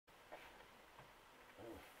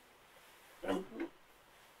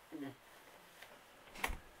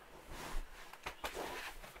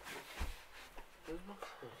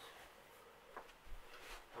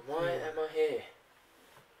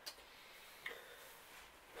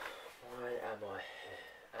I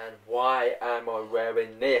here? And why am I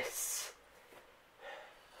wearing this?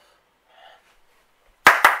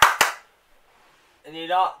 Can you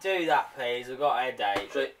not do that, please? I've got a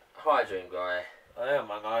headache. Hi, Dream Guy. I am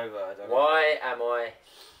hungover. Why am I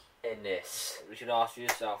in this? We should ask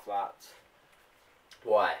yourself that.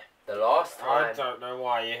 Why? The last time. I don't know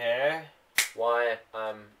why you're here. Why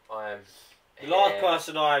I'm The last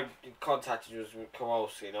person I contacted was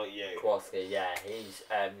Kowalski, not you. Kowalski, yeah, he's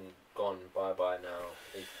gone bye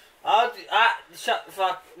now. Shut the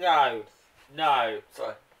fuck. No.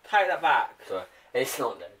 Sorry. Take that back. Sorry. It's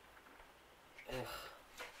not then.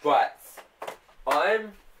 Right. I'm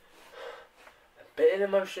a bit in an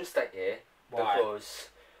emotional state here. Why?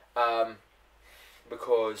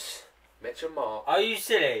 Because Mitch and Mark. Are you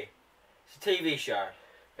silly? It's a TV show.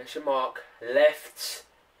 Mitch and Mark left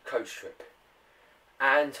Coach Trip.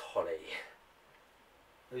 And Holly.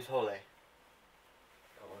 Who's Holly?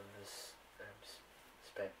 That one has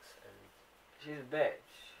specs and... She's a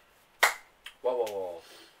bitch. Whoa.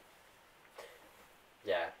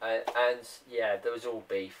 Yeah, and yeah, there was all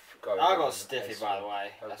beef going on. I got stiffy, by the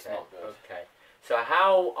way. Okay, That's not good. Okay. So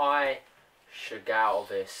how I should get out of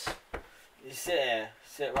this? You sit here.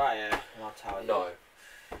 Sit right here, and I'll tell you. No.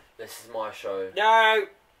 This is my show. No!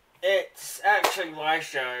 It's actually my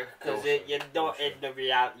show, because you're not Your in the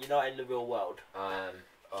you're not in the real world. I'm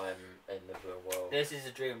in the real world. This is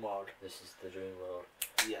the dream world. This is the dream world.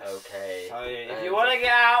 Yes. Okay. So if you want to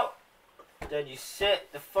get out, then you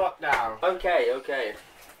sit the fuck down. Okay.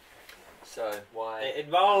 So why? It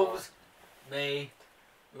involves me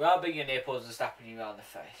rubbing your nipples and slapping you around the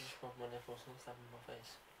face. Just rub my nipples and slapping my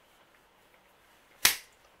face.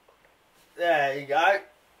 There you go.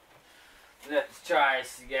 Let's try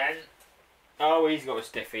this again. Oh, he's got a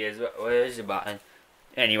stiffy as well. Where's the button?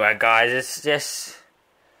 Anyway, guys, it's just...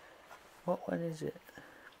 What one is it?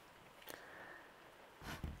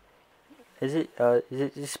 Is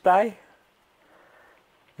it display?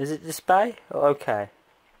 Is it display? Oh, okay.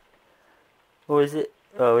 Or is it...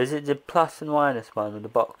 Oh, is it the plus and minus one with the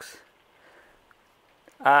box?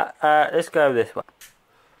 Let's go with this one.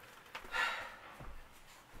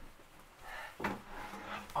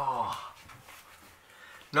 Oh.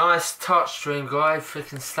 Nice touch, Dream Guy.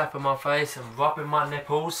 Freaking slapping my face and rubbing my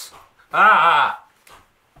nipples. Ah!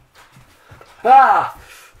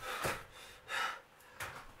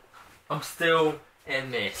 I'm still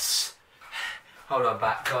in this. Hold on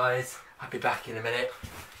back, guys. I'll be back in a minute.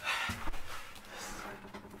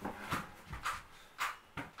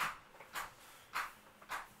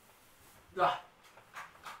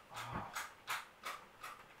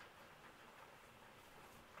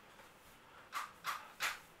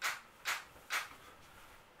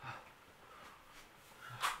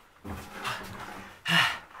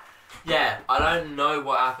 Yeah, I don't know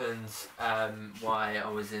what happened, why I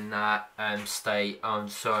was in that state. I'm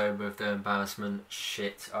sorry with the embarrassment.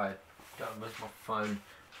 Shit, I don't miss my phone.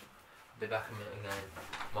 I'll be back a minute again.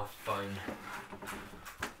 My phone.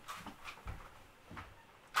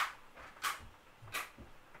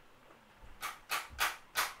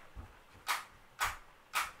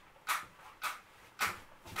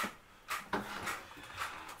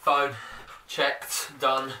 Phone checked,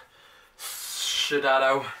 done.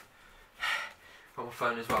 Shadado. Got my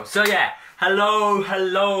phone as well. So yeah, hello.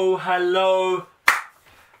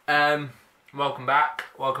 Welcome back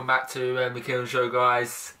to the Ciaran Show,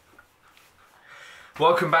 guys.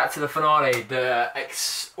 Welcome back to the finale, the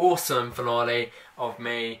awesome finale of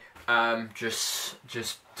me just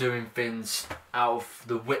doing things out of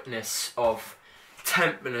the witness of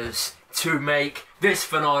 10 minutes to make this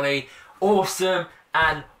finale awesome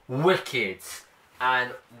and wicked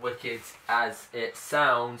as it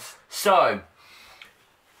sounds. So,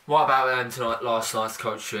 what about tonight? Last night's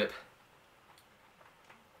coach trip.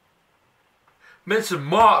 Mr.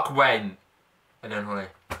 Mark went, and then Holly,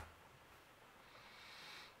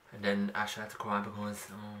 and then Ash had to cry because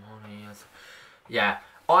Holly. Yeah,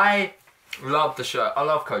 I love the show. I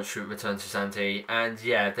love Coach Trip Return to Santi, and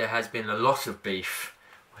yeah, there has been a lot of beef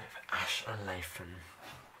with Ash and Lathan.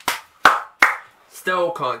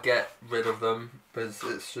 Still can't get rid of them because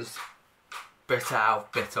it's just bitter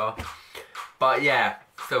out bitter. But yeah,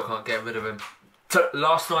 still can't get rid of him.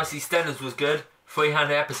 Last night's EastEnders was good.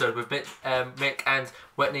 300 episode with Mick and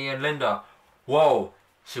Whitney and Linda. Whoa,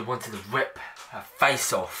 she wanted to rip her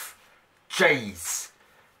face off. Jeez,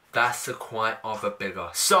 that's quite of a bigger.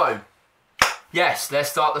 So, yes,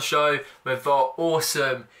 let's start the show with our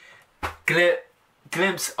awesome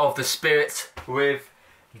glimpse of the spirit with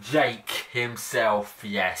Jake himself.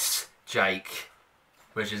 Yes, Jake,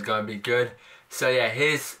 which is going to be good. So yeah,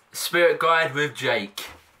 here's Spirit Guide with Jake.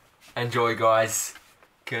 Enjoy, guys.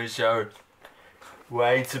 Good show.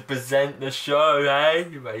 Way to present the show,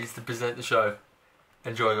 eh? Ways to present the show.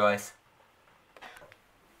 Enjoy, guys.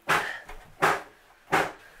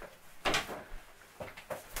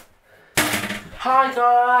 Hi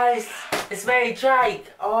guys, it's me, Jake.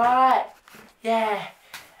 Alright, yeah.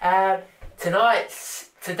 Today's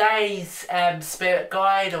spirit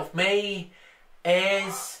guide of me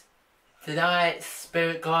is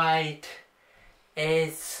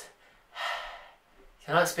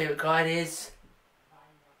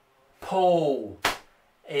pool.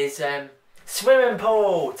 Swimming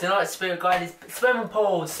pool. Tonight's spirit guide is swimming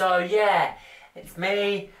pool. So yeah, it's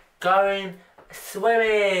me going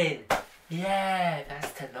swimming. Yeah,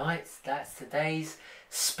 that's today's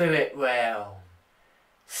spirit realm.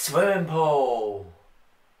 Swimming pool.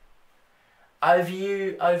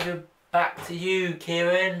 Back to you,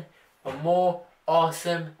 Ciaran, for more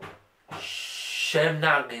awesome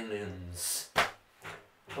shenanigans.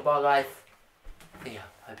 Goodbye, guys. Yeah,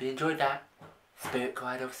 hope you enjoyed that. Spirit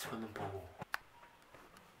guide of swimming pool.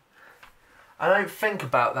 I don't think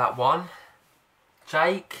about that one.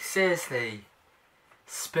 Jake, seriously.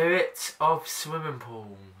 Spirit of swimming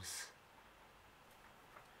pools.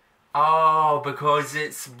 Oh, because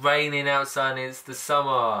it's raining outside and it's the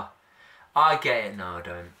summer. I get it. No, I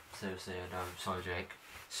don't. Seriously, I don't. Sorry, Jake.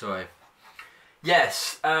 Sorry.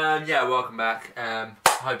 Yes, yeah, welcome back.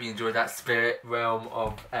 Hope you enjoyed that spirit realm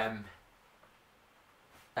of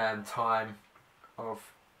time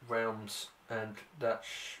of realms and that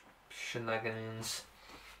shenanigans.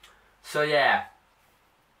 So yeah.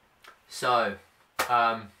 So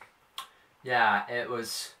yeah, it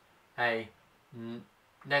was a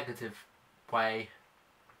negative way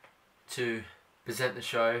to present the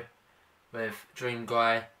show with Dream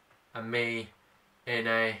Guy and me in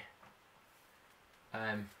a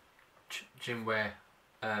gym wear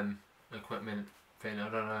equipment thing, I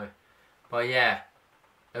don't know. But yeah,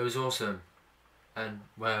 it was awesome and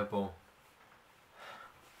wearable.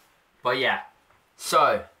 But yeah,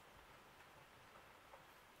 so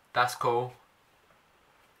that's cool.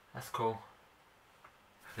 That's cool.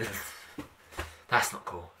 That's not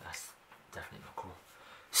cool. That's definitely not cool.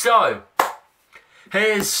 So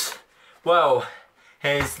here's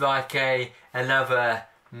like another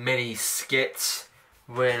mini skit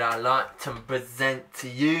where I like to present to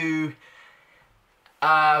you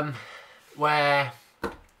where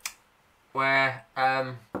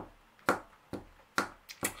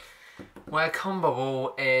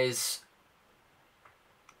Combo is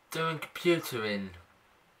doing computering,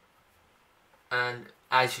 and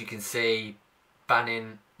as you can see,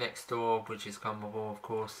 Banning next door, which is Combo of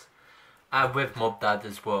course, and with Mob Dad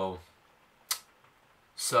as well.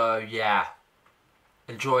 So yeah,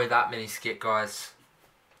 enjoy that mini skit, guys.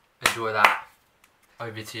 Enjoy that.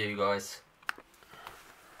 Over to you guys.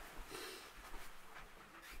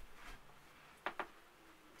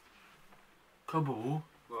 Combo.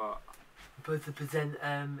 What? I'm supposed to present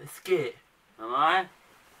a skit. Am I?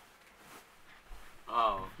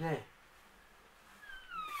 Oh. Yeah.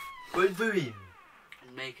 What are you doing?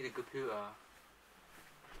 I'm making a computer.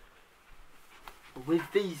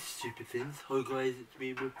 With these stupid things. Hi guys, it's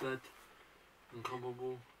me, Mob Dad. And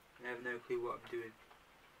Combo. I have no clue what I'm doing.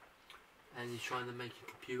 And you're trying to make a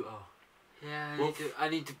computer. Yeah, I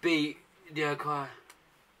need to beat DIY.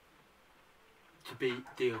 To beat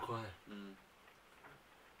DIY. Mm.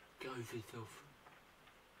 Get over yourself.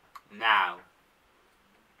 Now.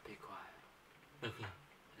 Be quiet. Okay. I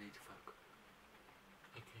need to focus.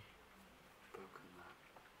 Okay. Broken that.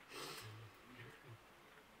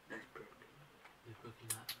 That's broken. You're broken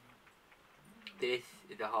that. This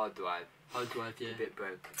is a hard drive. Hard drive, yeah. It's a bit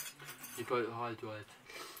broken. You broke the hard drive.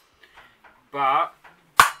 But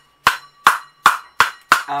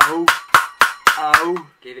Ow. Ow.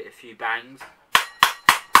 give it a few bangs.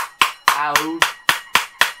 Ow.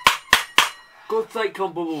 God's sake,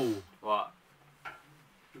 Combo. What?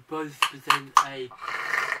 We're supposed to present a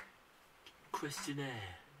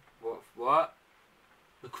questionnaire. What?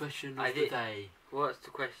 The question of the day. What's the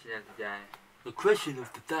question of the day? The question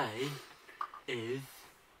of the day is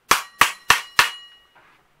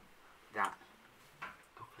That.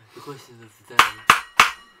 okay. The question of the day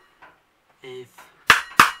is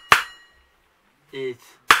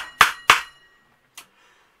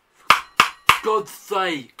for God's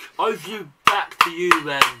sake, over you, back to you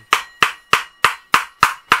then,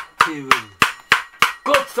 Ciaran.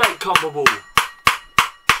 God's sake, Combo.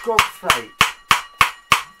 God's sake.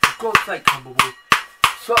 For God's sake, Combo.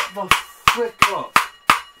 Shut the frick up.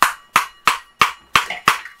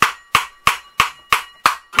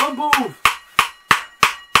 Combo.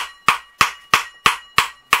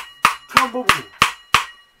 Come on, Bubble.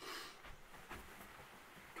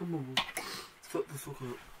 Come on. Stop the sock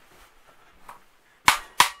up.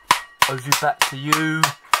 Over back to you.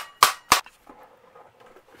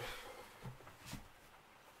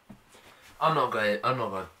 I'm not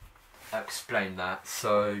gonna explain that.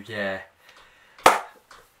 So yeah.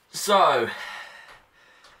 So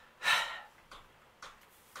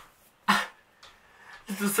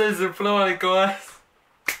it's the season flying, guys.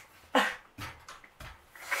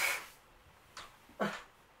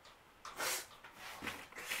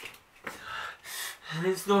 And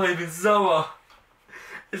it's not even summer.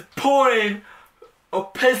 It's pouring or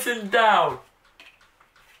pissing down.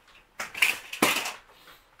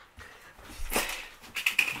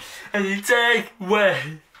 And you take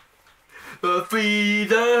away the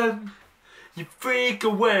freedom. You freak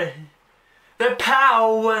away the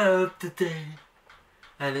power of the day.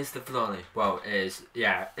 And it's the finale. Well, it is.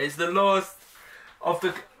 Yeah, it's the last of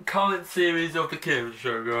the current series of the Ciaran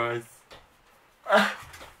Show, guys.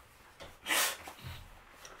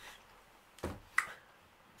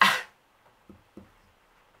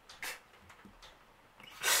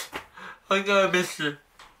 I'm gonna miss you.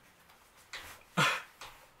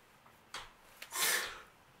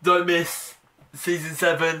 Don't miss season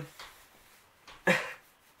 7. In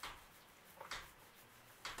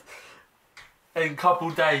a couple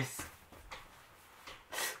days.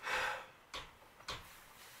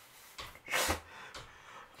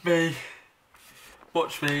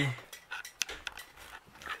 Watch me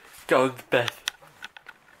go to bed.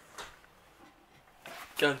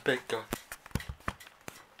 Go to bed, guys.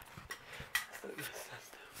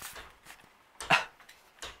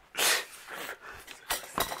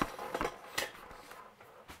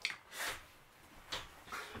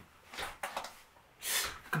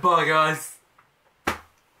 Goodbye, guys.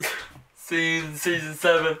 See you in season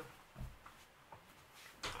 7.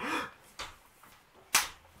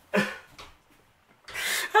 I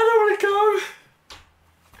don't want to go.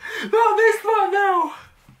 Not this one now.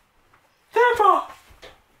 Never,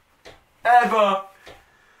 ever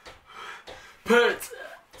put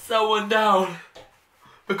someone down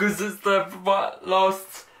because it's the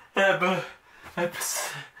last ever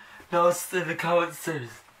episode, last in the current series.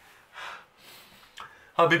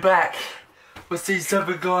 I'll be back with season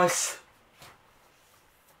 7, guys.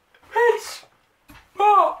 Rich!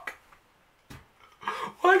 Mark!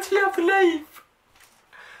 Why do you have to leave?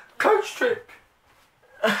 Coach trip!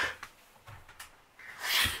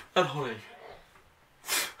 And Holly.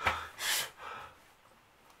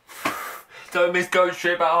 Don't miss Coach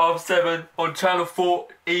trip at 7:30 on channel 4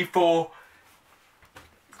 E4.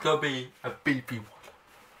 It's gonna be a beefy one.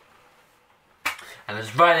 And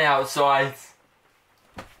it's raining outside.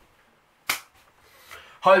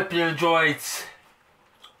 Hope you enjoyed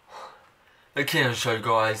the Ciaran Show,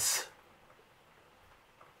 guys.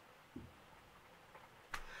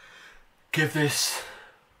 Give this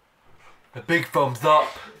a big thumbs up.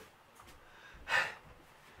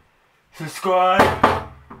 Subscribe.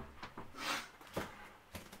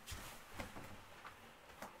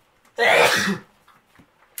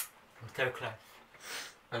 So close.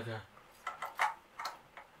 Okay.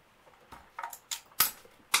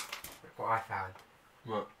 Look what I found.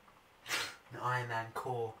 What? An Iron Man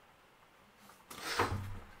core.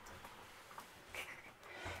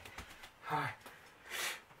 Hi.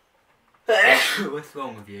 What's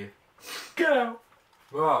wrong with you? Get out.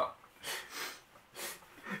 What?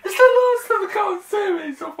 It's the last of the current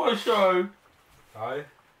series of my show. Oh?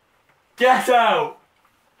 Get out.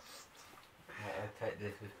 Yeah, I'll take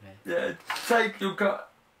this with me. Yeah, take your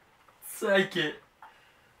cut. Take it.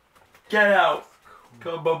 Get out.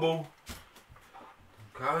 Come on, Bubble.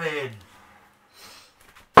 Go in.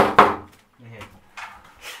 Here.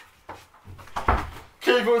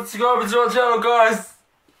 Keep on subscribing to our channel, guys.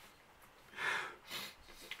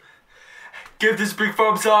 Give this a big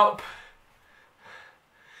thumbs up.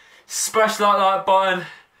 Smash that like button.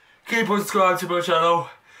 Keep on subscribing to my channel.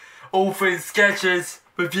 All things sketches,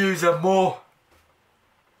 reviews and more.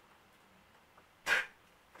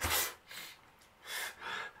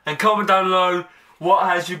 And comment down below what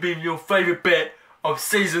has been your favourite bit of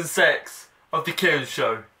season 6 of the Ciaran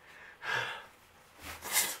Show.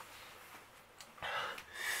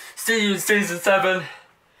 See you in season 7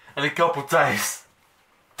 in a couple days.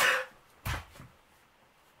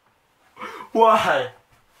 Why?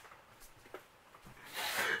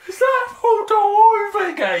 Is that all over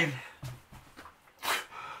again?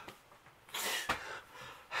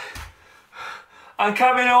 I'm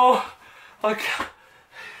coming on.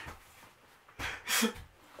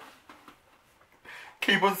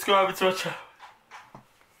 Keep on subscribing to our channel.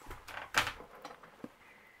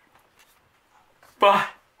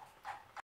 Bye.